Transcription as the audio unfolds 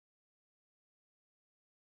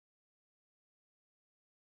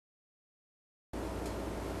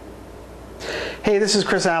Hey, this is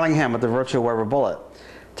Chris Allingham with the Virtual Weber Bullet.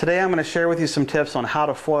 Today I'm going to share with you some tips on how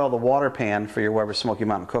to foil the water pan for your Weber Smokey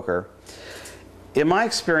Mountain Cooker. In my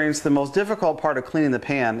experience, the most difficult part of cleaning the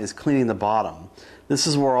pan is cleaning the bottom. This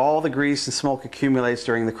is where all the grease and smoke accumulates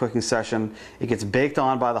during the cooking session. It gets baked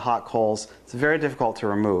on by the hot coals. It's very difficult to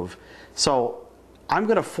remove. So I'm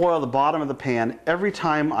going to foil the bottom of the pan every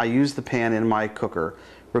time I use the pan in my cooker,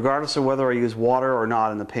 regardless of whether I use water or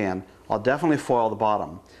not in the pan. I'll definitely foil the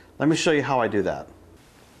bottom. Let me show you how I do that.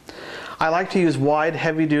 I like to use wide,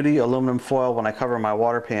 heavy-duty aluminum foil when I cover my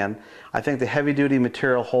water pan. I think the heavy-duty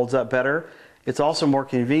material holds up better. It's also more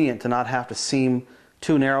convenient to not have to seam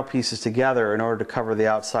two narrow pieces together in order to cover the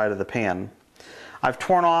outside of the pan. I've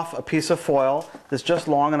torn off a piece of foil that's just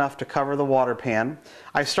long enough to cover the water pan.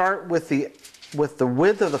 I start with the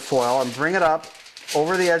width of the foil and bring it up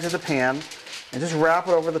over the edge of the pan and just wrap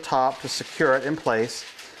it over the top to secure it in place.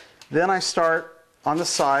 Then I start on the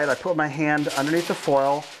side. I put my hand underneath the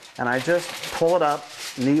foil and I just pull it up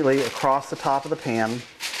neatly across the top of the pan.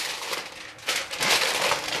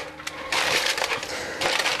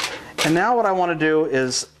 And now what I want to do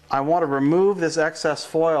is I want to remove this excess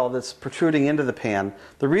foil that's protruding into the pan.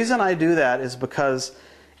 The reason I do that is because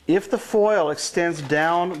if the foil extends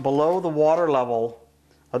down below the water level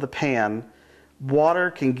of the pan,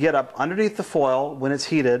 water can get up underneath the foil when it's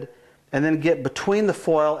heated and then get between the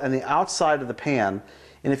foil and the outside of the pan.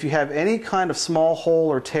 And if you have any kind of small hole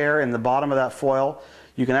or tear in the bottom of that foil,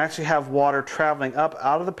 you can actually have water traveling up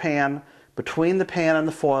out of the pan, between the pan and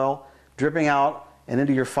the foil, dripping out and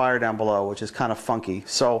into your fire down below, which is kind of funky.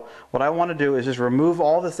 So what I want to do is just remove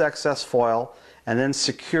all this excess foil and then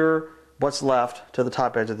secure what's left to the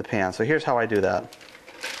top edge of the pan. So here's how I do that.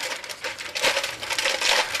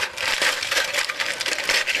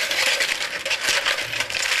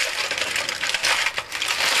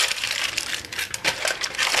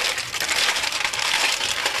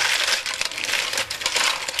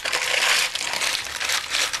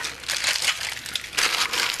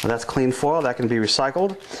 That's clean foil, that can be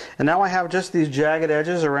recycled. And now I have just these jagged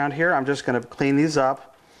edges around here. I'm just going to clean these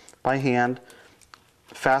up by hand,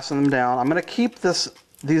 fasten them down. I'm going to keep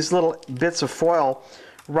these little bits of foil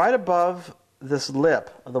right above this lip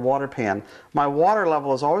of the water pan. My water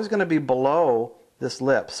level is always going to be below this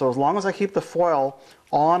lip. So as long as I keep the foil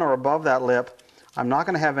on or above that lip, I'm not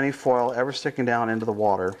going to have any foil ever sticking down into the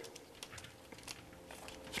water.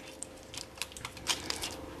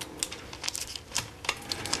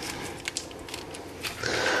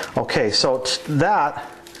 Okay, so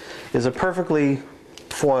that is a perfectly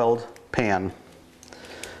foiled pan.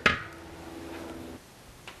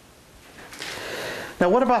 Now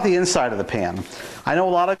what about the inside of the pan? I know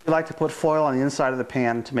a lot of you like to put foil on the inside of the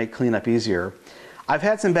pan to make cleanup easier. I've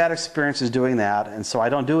had some bad experiences doing that, and so I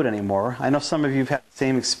don't do it anymore. I know some of you have had the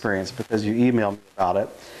same experience because you emailed me about it.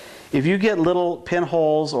 If you get little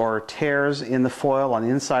pinholes or tears in the foil on the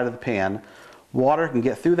inside of the pan, water can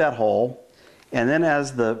get through that hole. And then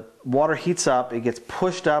as the water heats up, it gets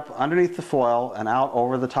pushed up underneath the foil and out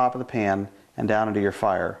over the top of the pan and down into your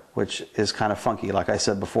fire, which is kind of funky, like I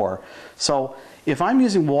said before. So if I'm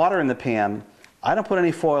using water in the pan, I don't put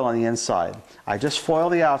any foil on the inside. I just foil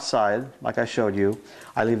the outside, like I showed you.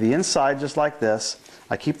 I leave the inside just like this.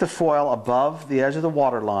 I keep the foil above the edge of the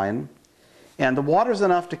water line. And the water's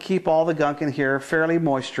enough to keep all the gunk in here fairly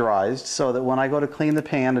moisturized so that when I go to clean the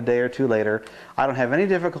pan a day or two later, I don't have any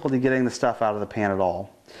difficulty getting the stuff out of the pan at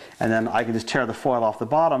all. And then I can just tear the foil off the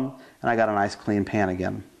bottom and I got a nice clean pan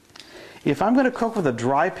again. If I'm going to cook with a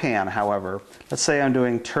dry pan, however, let's say I'm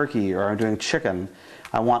doing turkey or I'm doing chicken,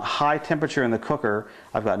 I want high temperature in the cooker,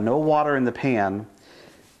 I've got no water in the pan,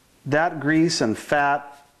 that grease and fat,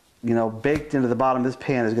 baked into the bottom of this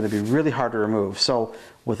pan is going to be really hard to remove. So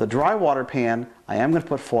with a dry water pan, I am going to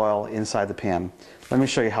put foil inside the pan. Let me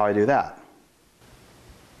show you how I do that.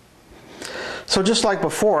 So just like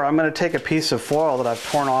before, I'm going to take a piece of foil that I've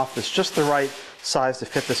torn off that's just the right size to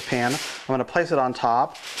fit this pan. I'm going to place it on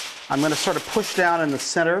top. I'm going to sort of push down in the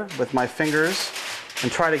center with my fingers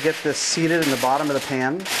and try to get this seated in the bottom of the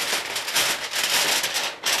pan.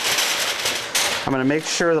 I'm going to make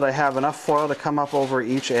sure that I have enough foil to come up over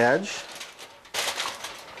each edge.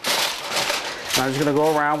 And I'm just going to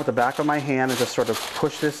go around with the back of my hand and just sort of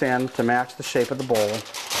push this in to match the shape of the bowl.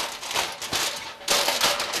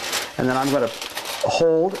 And then I'm going to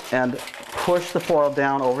hold and push the foil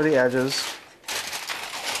down over the edges.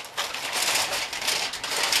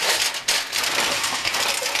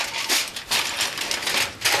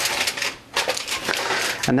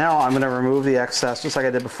 And now I'm going to remove the excess, just like I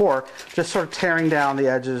did before, just sort of tearing down the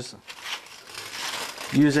edges,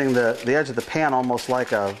 using the edge of the pan almost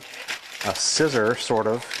like a a scissor, sort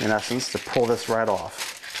of, in essence, to pull this right off.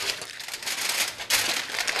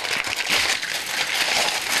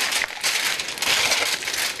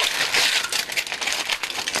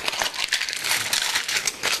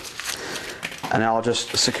 And I'll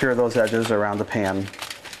just secure those edges around the pan.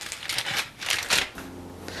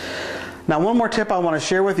 Now, one more tip I want to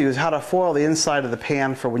share with you is how to foil the inside of the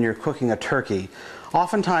pan for when you're cooking a turkey.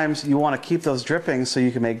 Oftentimes you want to keep those drippings so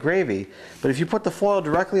you can make gravy, but if you put the foil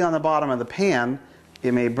directly on the bottom of the pan,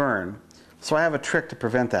 it may burn. So I have a trick to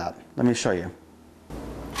prevent that. Let me show you.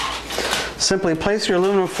 Simply place your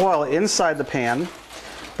aluminum foil inside the pan,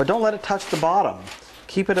 but don't let it touch the bottom.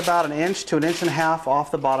 Keep it about 1 inch to 1.5 inches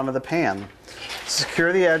off the bottom of the pan.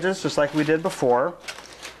 Secure the edges just like we did before,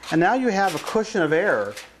 and now you have a cushion of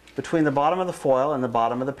air between the bottom of the foil and the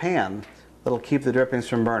bottom of the pan that'll keep the drippings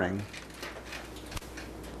from burning.